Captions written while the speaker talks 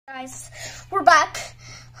Guys, we're back.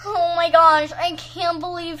 Oh my gosh, I can't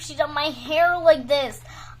believe she done my hair like this.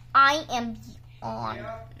 I am on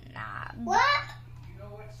What? You know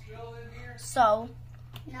what's still in here? So,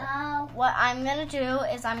 No. what I'm gonna do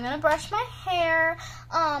is I'm gonna brush my hair.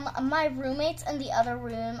 My roommate's in the other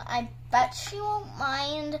room. I bet she won't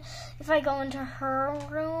mind if I go into her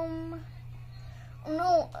room.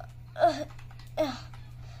 No, I'm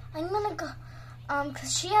gonna go,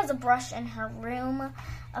 cause she has a brush in her room.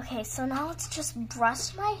 Okay, so now let's just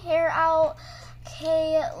brush my hair out.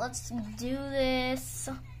 Okay, let's do this.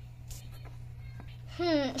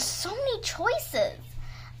 So many choices.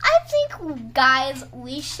 I think, guys,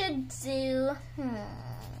 we should do,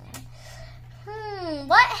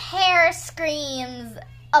 what hair screams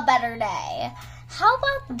a better day? How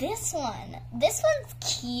about this one? This one's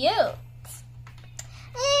cute.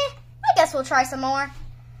 I guess we'll try some more.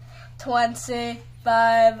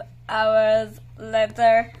 25 hours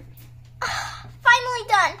later. Finally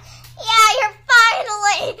done. Yeah, you're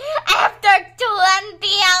finally after 20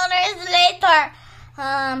 hours later.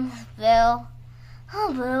 Boo.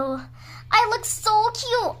 Oh, Boo. I look so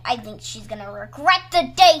cute. I think she's gonna regret the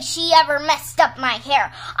day she ever messed up my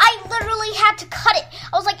hair. I literally had to cut it.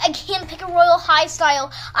 I was like, I can't pick a royal high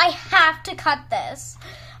style. I have to cut this.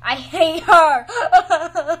 I hate her.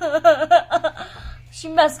 She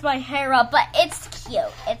messed my hair up, but it's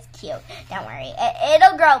cute. It's cute. Don't worry.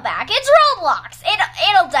 It'll grow back. It's Roblox.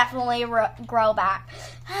 It'll definitely grow back.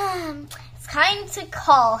 It's time to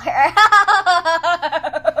call her.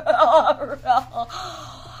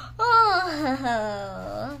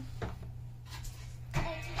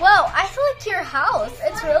 Whoa, I like your house.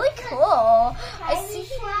 It's really cool. I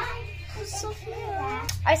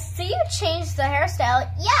see you changed the hairstyle.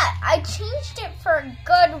 Yeah, I changed it for a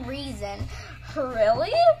good reason.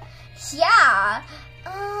 Really? Yeah.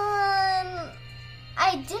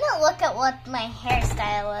 I didn't look at what my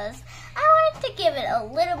hairstyle was. I wanted to give it a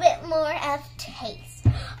little bit more of taste.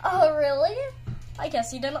 Oh, really? I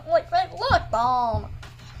guess you didn't like my look, Mom.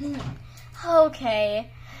 Okay.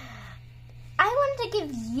 I wanted to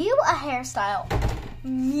give you a hairstyle.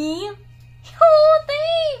 Me? Oh,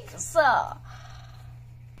 thanks.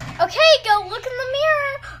 Okay, go look in the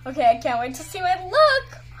mirror. Okay, I can't wait to see my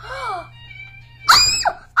look.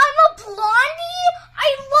 I'm a blondie? I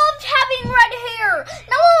loved having red hair.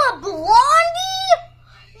 Now I'm a blondie?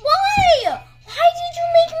 Why? Why did you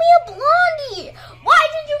make me a blondie? Why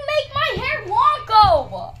did you make my hair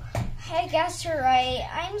longo? I guess you're right.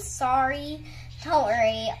 I'm sorry. Don't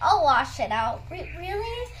worry. I'll wash it out.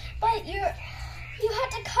 Really? But you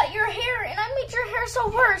had to cut your hair, and I made your hair so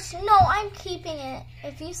worse. No, I'm keeping it,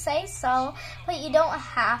 if you say so, but you don't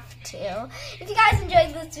have to. If you guys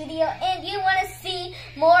enjoyed this video and you want to see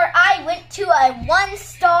more, I went to a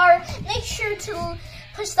 1-star. Make sure to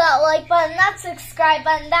push that like button, that subscribe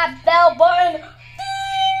button, that bell button.